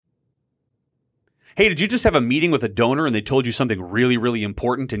Hey, did you just have a meeting with a donor and they told you something really, really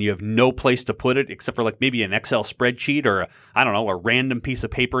important and you have no place to put it except for like maybe an Excel spreadsheet or, a random piece of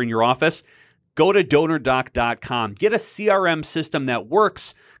paper in your office? Go to DonorDoc.com. Get a CRM system that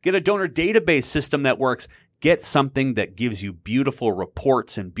works. Get a donor database system that works. Get something that gives you beautiful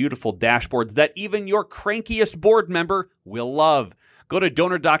reports and beautiful dashboards that even your crankiest board member will love. Go to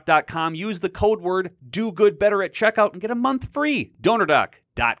DonorDoc.com. Use the code word DoGoodBetter at checkout and get a month free.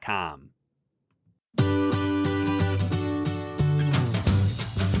 DonorDoc.com.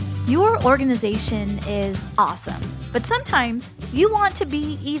 Your organization is awesome, but sometimes you want to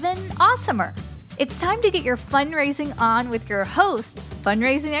be even awesomer. It's time to get your fundraising on with your host,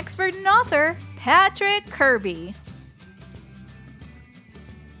 fundraising expert and author, Patrick Kirby.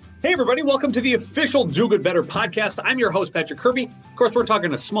 Hey, everybody. Welcome to the official Do Good Better podcast. I'm your host, Patrick Kirby. Of course, we're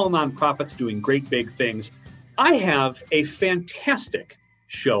talking to small nonprofits doing great big things. I have a fantastic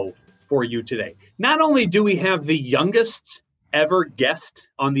show for you today. Not only do we have the youngest ever guest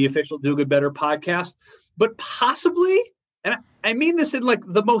on the official Do Good Better podcast, but possibly, and I mean this in like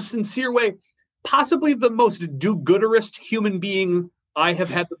the most sincere way, possibly the most do-gooderest human being I have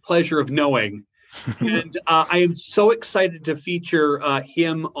had the pleasure of knowing. And I am so excited to feature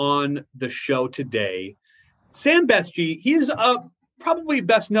him on the show today. Sam Bestge, he's probably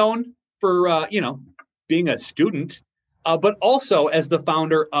best known for, being a student, but also as the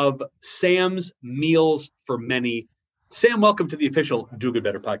founder of Sam's Meals for Many. Sam, welcome to the official Do Good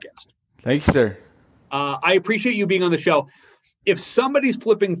Better podcast. Thanks, sir. I appreciate you being on the show. If somebody's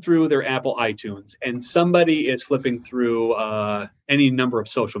flipping through their Apple iTunes and somebody is flipping through any number of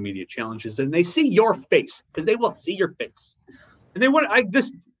social media challenges and they see your face, because they will see your face, and they want this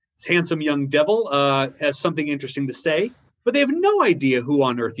handsome young devil has something interesting to say, but they have no idea who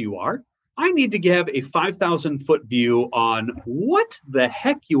on earth you are. I need to have a 5,000-foot view on what the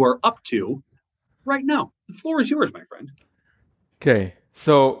heck you are up to right now. The floor is yours, my friend. Okay,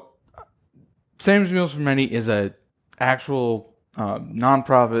 so Sam's Meals for Many is a actual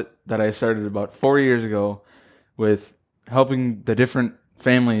nonprofit that I started about 4 years ago with helping the different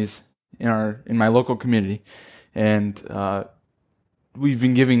families in my local community, and we've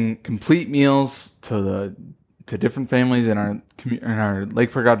been giving complete meals to different families in our Lake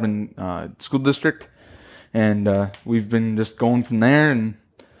Forgotten school district, and we've been just going from there, and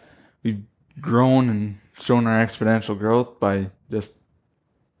we've grown and shown our exponential growth by just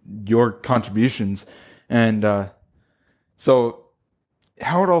your contributions. And so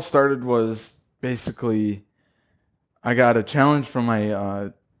how it all started was basically I got a challenge from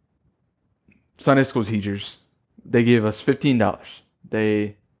my Sunday school teachers. They gave us $15.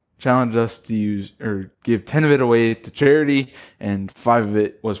 They challenged us to give 10 of it away to charity, and 5 of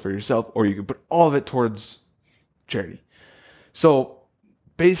it was for yourself, or you could put all of it towards charity. So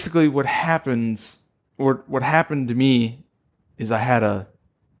basically what happened to me is I had a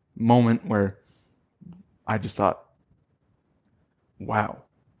moment where I just thought, wow,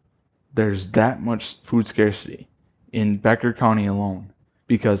 there's that much food scarcity in Becker County alone,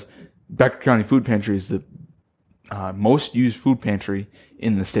 because Becker County Food Pantry is the most used food pantry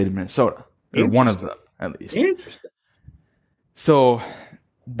in the state of Minnesota, or one of them at least. Interesting. So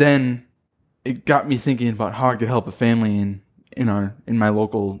then it got me thinking about how I could help a family in my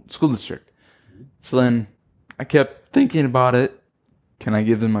local school district. So then I kept thinking about it. Can I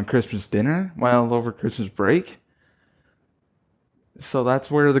give them a Christmas dinner while over Christmas break? So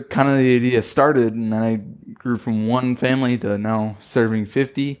that's where the idea started, and then I grew from one family to now serving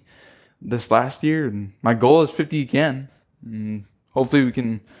 50 this last year, and my goal is 50 again, and hopefully we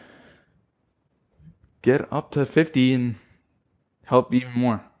can get up to 50 and help even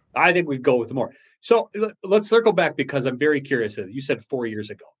more. I think we'd go with more. So let's circle back, because I'm very curious. You said 4 years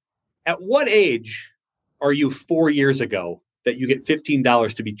ago. At what age are you 4 years ago that you get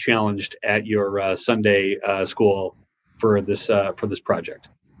 $15 to be challenged at your Sunday school for this project?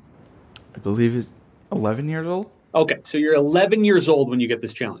 I believe it's 11 years old. Okay, so you're 11 years old when you get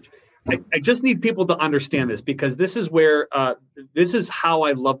this challenge. I just need people to understand this, because this is where this is how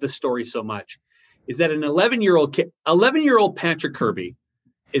I love this story so much. Is that an 11-year-old Patrick Kirby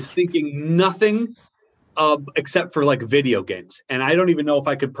is thinking nothing except for like video games, and I don't even know if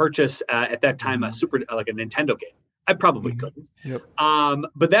I could purchase at that time a Nintendo game. I probably couldn't. Yep.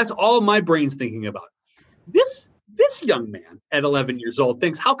 But that's all my brain's thinking about. This young man at 11 years old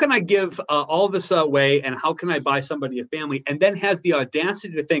thinks, how can I give all this away, and how can I buy somebody a family? And then has the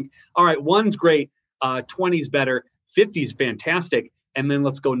audacity to think, all right, 1's great, 20's better, 50's fantastic, and then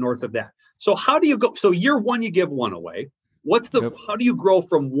let's go north of that. So how do you go? So year 1, you give 1 away. How do you grow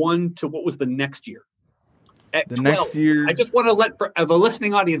from 1 to what was the next year? At the 12, next year, I just want to let the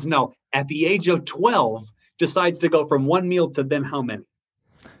listening audience know, at the age of 12, decides to go from one meal to then how many?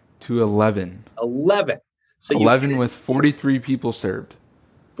 To 11. 11. So 11 with 43 people served.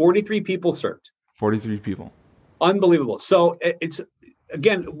 43 people served. 43 people. Unbelievable. So it's,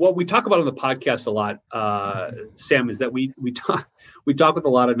 again, what we talk about on the podcast a lot, Sam, is that we talk with a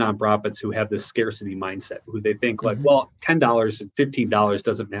lot of nonprofits who have this scarcity mindset, who they think like, well, $10 and $15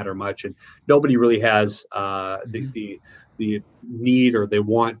 doesn't matter much, and nobody really has the need or they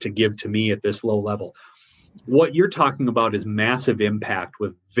want to give to me at this low level. What you're talking about is massive impact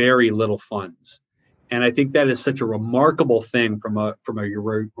with very little funds. And I think that is such a remarkable thing from a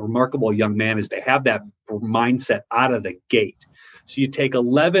remarkable young man, is to have that mindset out of the gate. So you take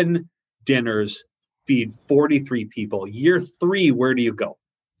 11 dinners, feed 43 people. Year 3, where do you go?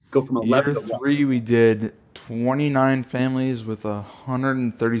 Go from 11 Year to 1. 3, we did 29 families with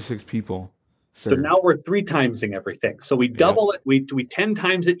 136 people served. So now we're 3 timesing everything. So we double it. We 10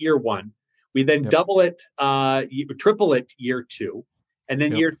 times it year 1. We then double it, triple it year 2. And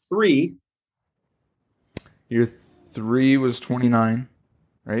then year 3. Year 3 was 29,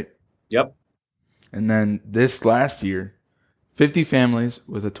 right? Yep. And then this last year, 50 families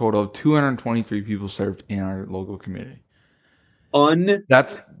with a total of 223 people served in our local community.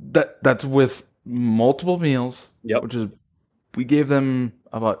 That's with multiple meals, which is, we gave them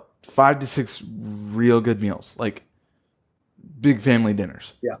about 5 to 6 real good meals, like big family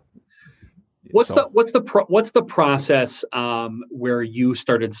dinners. Yeah. What's the process where you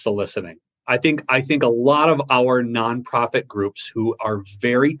started soliciting? I think a lot of our nonprofit groups who are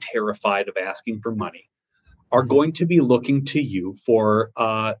very terrified of asking for money are going to be looking to you for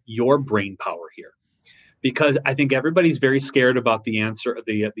your brain power here, because I think everybody's very scared about the answer of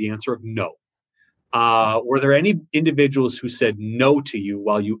no. Were there any individuals who said no to you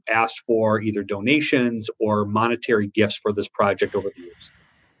while you asked for either donations or monetary gifts for this project over the years?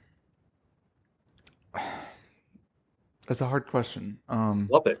 That's a hard question.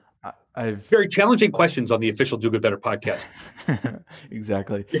 Love it. I've very challenging questions on the official Do Good Better podcast.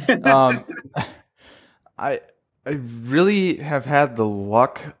 Exactly. I really have had the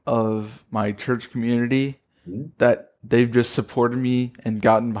luck of my church community that they've just supported me and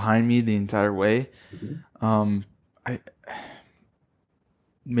gotten behind me the entire way.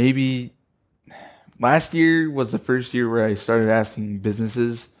 Maybe last year was the first year where I started asking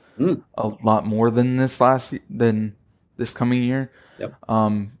businesses a lot more than this coming year. Yep.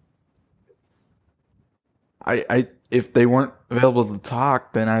 I if they weren't available to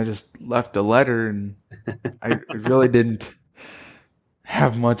talk, then I just left a letter, and I really didn't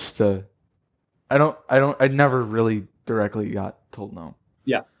have much to. I never really directly got told no.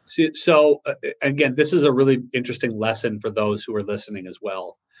 Yeah. So again, this is a really interesting lesson for those who are listening as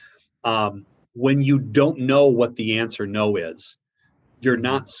well. When you don't know what the answer no is, you're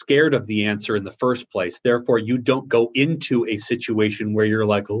not scared of the answer in the first place. Therefore, you don't go into a situation where you're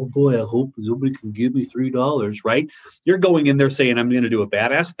like, oh boy, I hope somebody can give me $3, right? You're going in there saying, I'm going to do a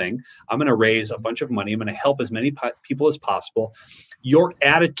badass thing. I'm going to raise a bunch of money. I'm going to help as many people as possible. Your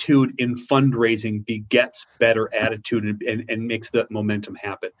attitude in fundraising begets better attitude and makes the momentum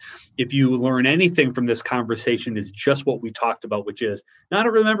happen. If you learn anything from this conversation, is just what we talked about, which is not to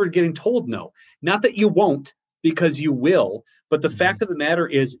remember getting told no. Not that you won't, because you will, but the fact of the matter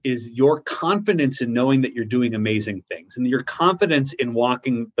is your confidence in knowing that you're doing amazing things, and your confidence in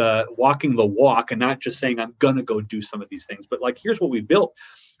walking the walk, and not just saying I'm gonna go do some of these things, but like, here's what we built.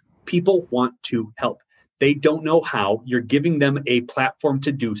 People want to help. They don't know how. You're giving them a platform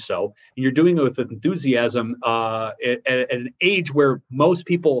to do so, and you're doing it with enthusiasm at an age where most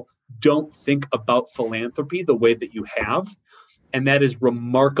people don't think about philanthropy the way that you have, and that is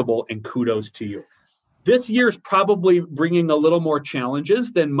remarkable, and kudos to you. This year's probably bringing a little more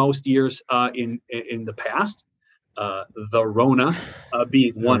challenges than most years in the past. The Rona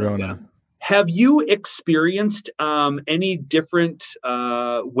being one of them. Have you experienced any different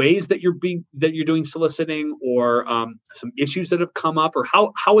ways that you're doing soliciting, or some issues that have come up, or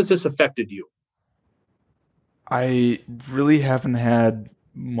how has this affected you? I really haven't had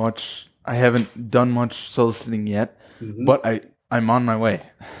much. I haven't done much soliciting yet, but I'm on my way.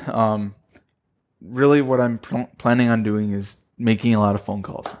 Really, what I'm planning on doing is making a lot of phone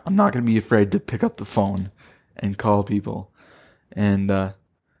calls. I'm not going to be afraid to pick up the phone and call people, and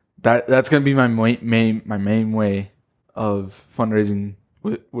that's going to be my main way of fundraising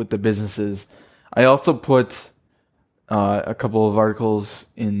with the businesses. I also put a couple of articles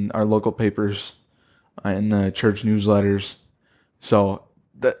in our local papers, in the church newsletters. So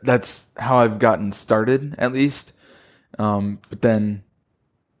that's how I've gotten started, at least. But then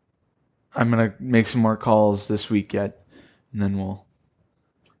I'm going to make some more calls this week yet, and then we'll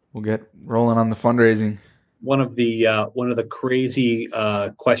we'll get rolling on the fundraising. One of the crazy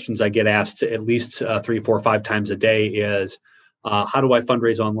questions I get asked at least 3, 4, 5 times a day is, how do I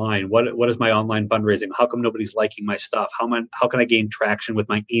fundraise online? What is my online fundraising? How come nobody's liking my stuff? How can I gain traction with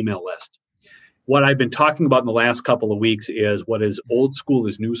my email list? What I've been talking about in the last couple of weeks is what is old school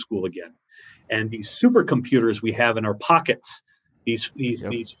is new school again. And these supercomputers we have in our pockets,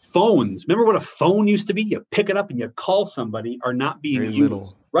 these phones. Remember what a phone used to be? You pick it up and you call somebody, are not being Very used,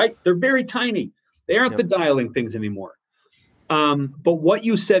 little. right? They're very tiny. They aren't the dialing things anymore. But what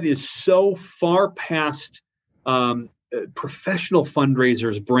you said is so far past professional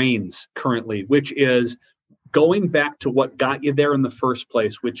fundraisers' brains currently, which is going back to what got you there in the first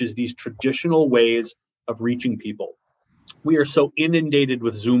place, which is these traditional ways of reaching people. We are so inundated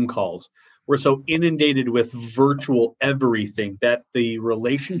with Zoom calls. We're so inundated with virtual everything that the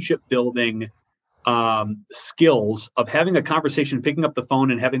relationship building skills of having a conversation, picking up the phone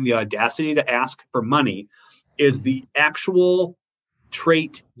and having the audacity to ask for money is the actual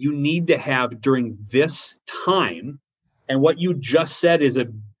trait you need to have during this time. And what you just said is a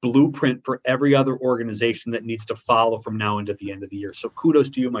blueprint for every other organization that needs to follow from now into the end of the year. So kudos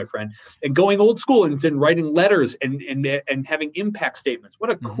to you, my friend. And going old school and then writing letters and having impact statements. What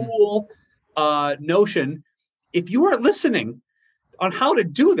a cool notion. If you are listening on how to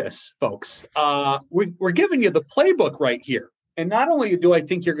do this, folks, we're giving you the playbook right here. And not only do I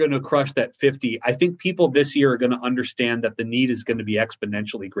think you're going to crush that 50, I think people this year are going to understand that the need is going to be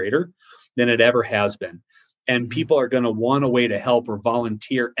exponentially greater than it ever has been. And people are going to want a way to help or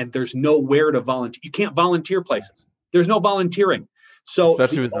volunteer. And there's nowhere to volunteer. You can't volunteer places. There's no volunteering. So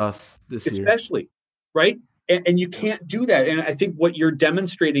especially with us this year. Especially, right? And you can't do that. And I think what you're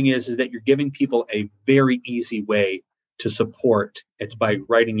demonstrating is that you're giving people a very easy way to support. It's by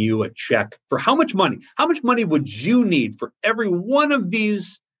writing you a check for how much money? How much money would you need for every one of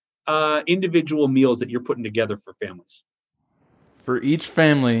these individual meals that you're putting together for families? For each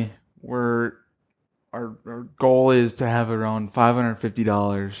family, our goal is to have around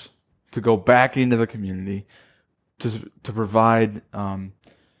 $550 to go back into the community to provide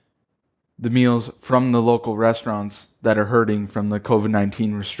the meals from the local restaurants that are hurting from the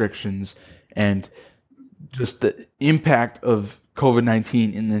COVID-19 restrictions and just the impact of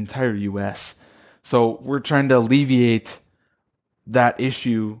COVID-19 in the entire U.S. So we're trying to alleviate that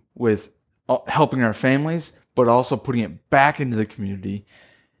issue with helping our families, but also putting it back into the community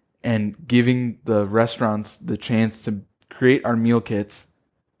and giving the restaurants the chance to create our meal kits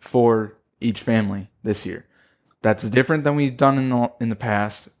for each family this year. That's different than we've done in the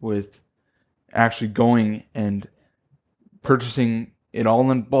past with actually going and purchasing it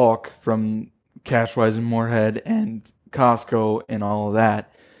all in bulk from Cashwise and Moorhead and Costco and all of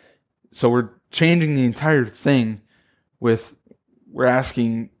that. So we're changing the entire thing we're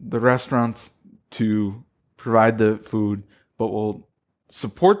asking the restaurants to provide the food, but we'll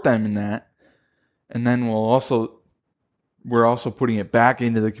support them in that. And then we're also putting it back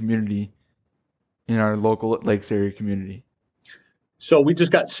into the community in our local Lakes area community. So we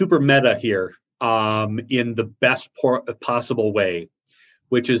just got super meta here in the best possible way,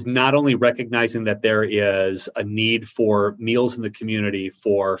 which is not only recognizing that there is a need for meals in the community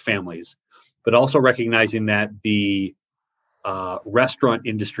for families, but also recognizing that the restaurant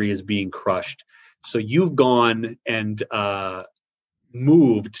industry is being crushed. So you've gone and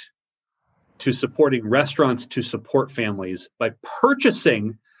moved to supporting restaurants to support families by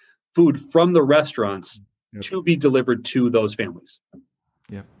purchasing food from the restaurants to be delivered to those families.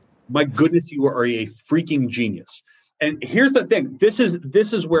 Yeah. My goodness, you are a freaking genius. And here's the thing. This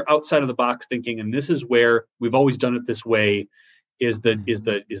is where outside of the box thinking, and this is where we've always done it this way, is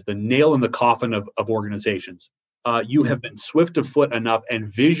the nail in the coffin of organizations. You have been swift of foot enough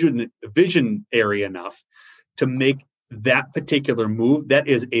and visionary enough to make that particular move. That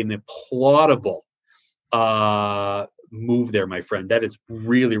is an applaudable move there, my friend. That is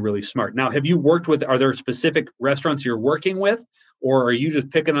really, really smart. Now, are there specific restaurants you're working with, or are you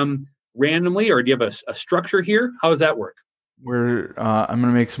just picking them randomly, or do you have a structure here? How does that work? I'm going to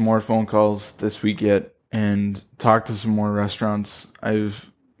make some more phone calls this week yet and talk to some more restaurants.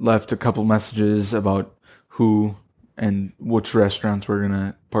 I've left a couple messages about who and which restaurants we're going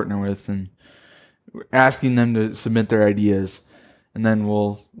to partner with and asking them to submit their ideas. And then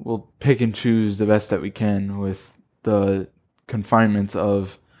we'll pick and choose the best that we can with the confinements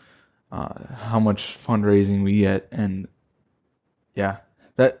of how much fundraising we get. And yeah,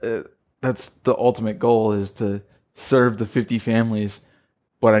 that's the ultimate goal, is to serve the 50 families,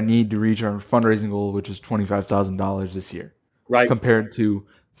 but I need to reach our fundraising goal, which is $25,000 this year, right? Compared to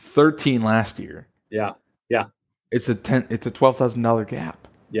 13 last year. Yeah. It's a $12,000 gap.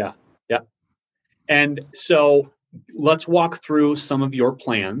 Yeah. Yeah. And so let's walk through some of your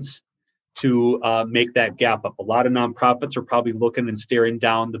plans to make that gap up. A lot of nonprofits are probably looking and staring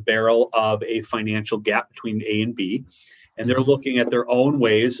down the barrel of a financial gap between A and B, and they're looking at their own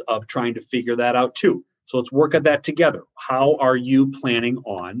ways of trying to figure that out too. So let's work at that together. How are you planning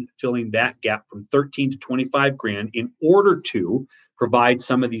on filling that gap from 13 to 25 grand in order to provide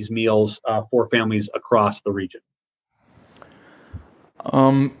some of these meals for families across the region?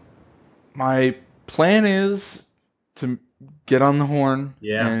 My plan is to get on the horn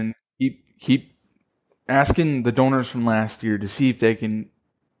and keep asking the donors from last year to see if they can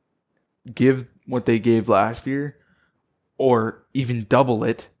give what they gave last year or even double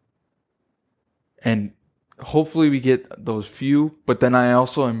it. And hopefully we get those few, but then I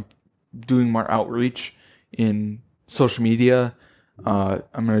also am doing more outreach in social media. I'm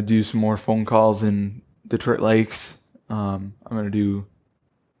going to do some more phone calls in Detroit Lakes. I'm going to do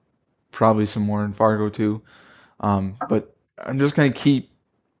probably some more in Fargo too. But I'm just going to keep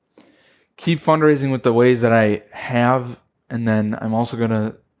fundraising with the ways that I have. And then I'm also going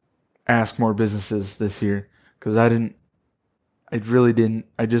to ask more businesses this year because I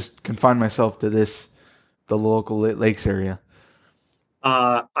just confined myself to the local lakes area.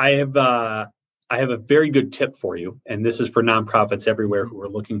 I have a very good tip for you, and this is for nonprofits everywhere who are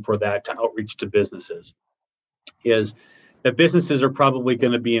looking for that to outreach to businesses, is that businesses are probably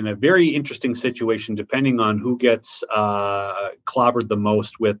going to be in a very interesting situation depending on who gets clobbered the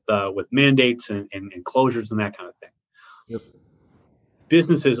most with mandates and closures and that kind of thing. Yep.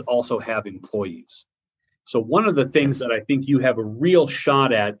 Businesses also have employees. So one of the things that I think you have a real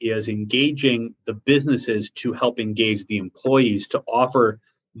shot at is engaging the businesses to help engage the employees, to offer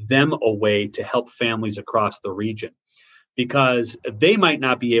them a way to help families across the region, because they might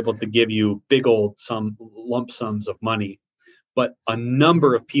not be able to give you big old lump sums of money, but a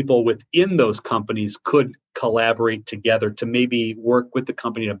number of people within those companies could collaborate together to maybe work with the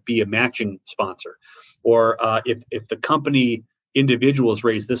company to be a matching sponsor. Or if the company individuals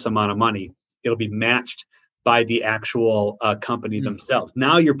raise this amount of money, it'll be matched by the actual company themselves.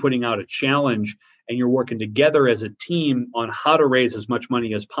 Now you're putting out a challenge and you're working together as a team on how to raise as much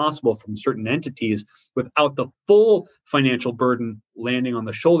money as possible from certain entities without the full financial burden landing on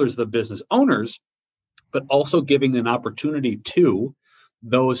the shoulders of the business owners, but also giving an opportunity to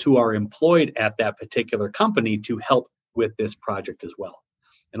those who are employed at that particular company to help with this project as well.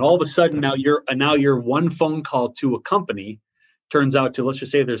 And all of a sudden now you're one phone call to a company turns out to, let's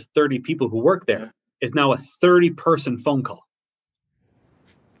just say there's 30 people who work there, is now a 30-person phone call.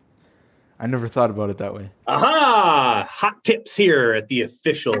 I never thought about it that way. Aha! Hot tips here at the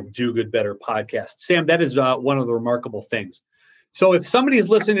official Do Good Better podcast. Sam, that is one of the remarkable things. So if somebody's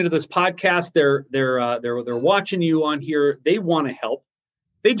listening to this podcast, they're watching you on here, they want to help.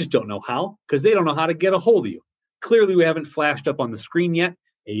 They just don't know how, because they don't know how to get a hold of you. Clearly, we haven't flashed up on the screen yet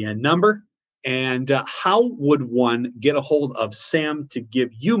a number. And how would one get a hold of Sam to give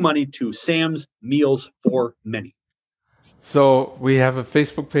you money to Sam's Meals for Many? So we have a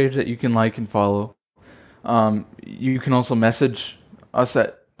Facebook page that you can like and follow. You can also message us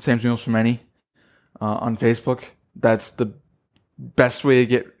at Sam's Meals for Many on Facebook. That's the best way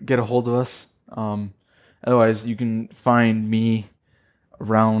to get a hold of us. Otherwise, you can find me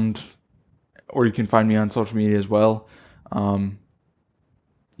around, or you can find me on social media as well.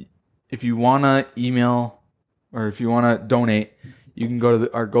 If you want to email or if you want to donate, you can go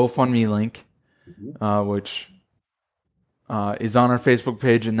to our GoFundMe link, which is on our Facebook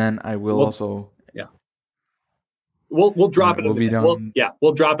page, and then I will also. Yeah. We'll drop it.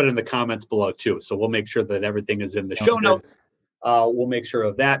 We'll drop it in the comments below too. So we'll make sure that everything is in the show notes. We'll make sure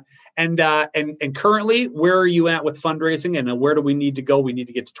of that. And currently, where are you at with fundraising, and where do we need to go? We need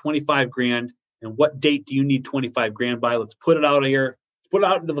to get to 25 grand. And what date do you need 25 grand by? Let's put it out here. Put it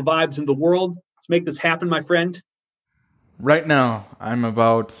out into the vibes in the world. Let's make this happen, my friend. Right now, I'm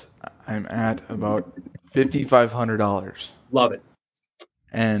at about $5,500. Love it.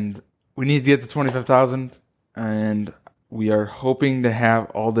 And we need to get to 25,000, and we are hoping to have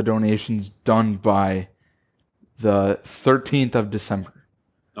all the donations done by the 13th of December.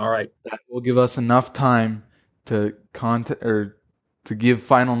 All right. That will give us enough time to to give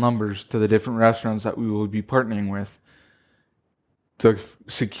final numbers to the different restaurants that we will be partnering with to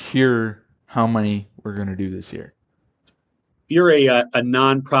secure how many we're going to do this year. You're a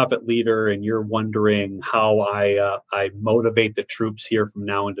nonprofit leader, and you're wondering how I motivate the troops here from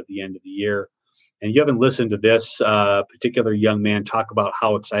now until the end of the year. And you haven't listened to this particular young man talk about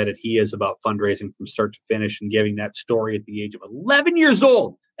how excited he is about fundraising from start to finish and giving that story at the age of 11 years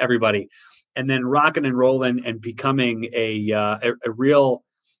old, everybody, and then rocking and rolling and becoming a real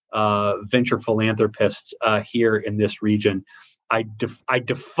venture philanthropists here in this region. I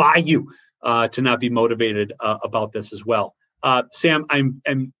defy you to not be motivated about this as well. Sam,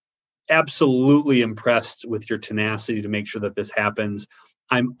 I'm absolutely impressed with your tenacity to make sure that this happens.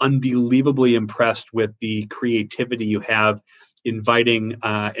 I'm unbelievably impressed with the creativity you have inviting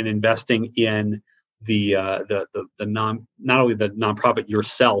and investing in the not only the nonprofit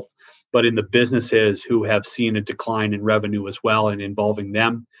yourself, but in the businesses who have seen a decline in revenue as well, and involving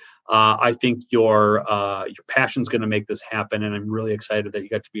them. I think your passion is going to make this happen, and I'm really excited that you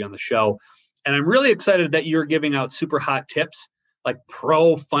got to be on the show. And I'm really excited that you're giving out super hot tips, like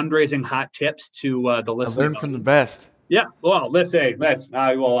pro fundraising hot tips to the listeners. I learned from the best. Yeah. Well,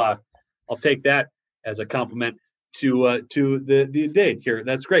 I'll take that as a compliment to the day here.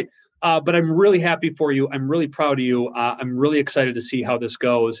 That's great. But I'm really happy for you. I'm really proud of you. I'm really excited to see how this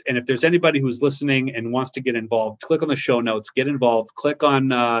goes. And if there's anybody who's listening and wants to get involved, click on the show notes, get involved, click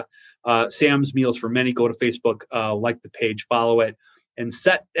on Sam's Meals for Many, go to Facebook, like the page, follow it, and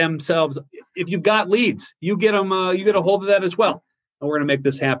set themselves. If you've got leads, you get them, you get a hold of that as well. And we're going to make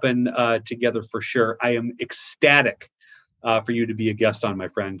this happen together for sure. I am ecstatic for you to be a guest on, my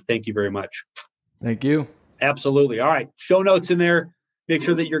friend. Thank you very much. Thank you. Absolutely. All right. Show notes in there. Make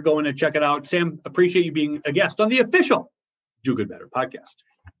sure that you're going to check it out. Sam, appreciate you being a guest on the official Do Good Better podcast.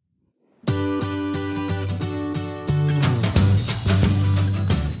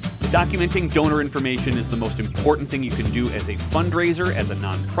 Documenting donor information is the most important thing you can do as a fundraiser, as a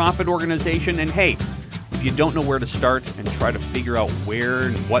nonprofit organization. And hey, if you don't know where to start and try to figure out where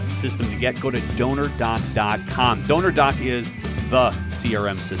and what system to get, go to DonorDoc.com. DonorDoc is the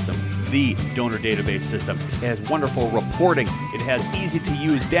CRM system, the donor database system. It has wonderful reporting. It has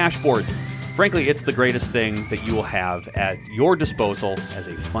easy-to-use dashboards. Frankly, it's the greatest thing that you will have at your disposal as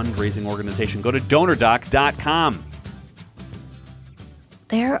a fundraising organization. Go to DonorDoc.com.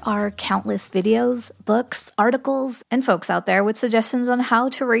 There are countless videos, books, articles, and folks out there with suggestions on how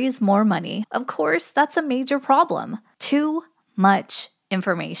to raise more money. Of course, that's a major problem. Too much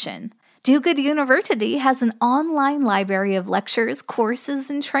information. Do Good University has an online library of lectures, courses,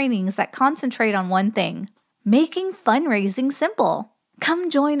 and trainings that concentrate on one thing: making fundraising simple.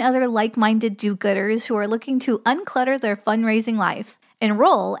 Come join other like-minded do-gooders who are looking to unclutter their fundraising life.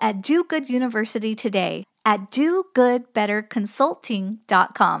 Enroll at Do Good University today at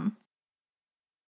dogoodbetterconsulting.com.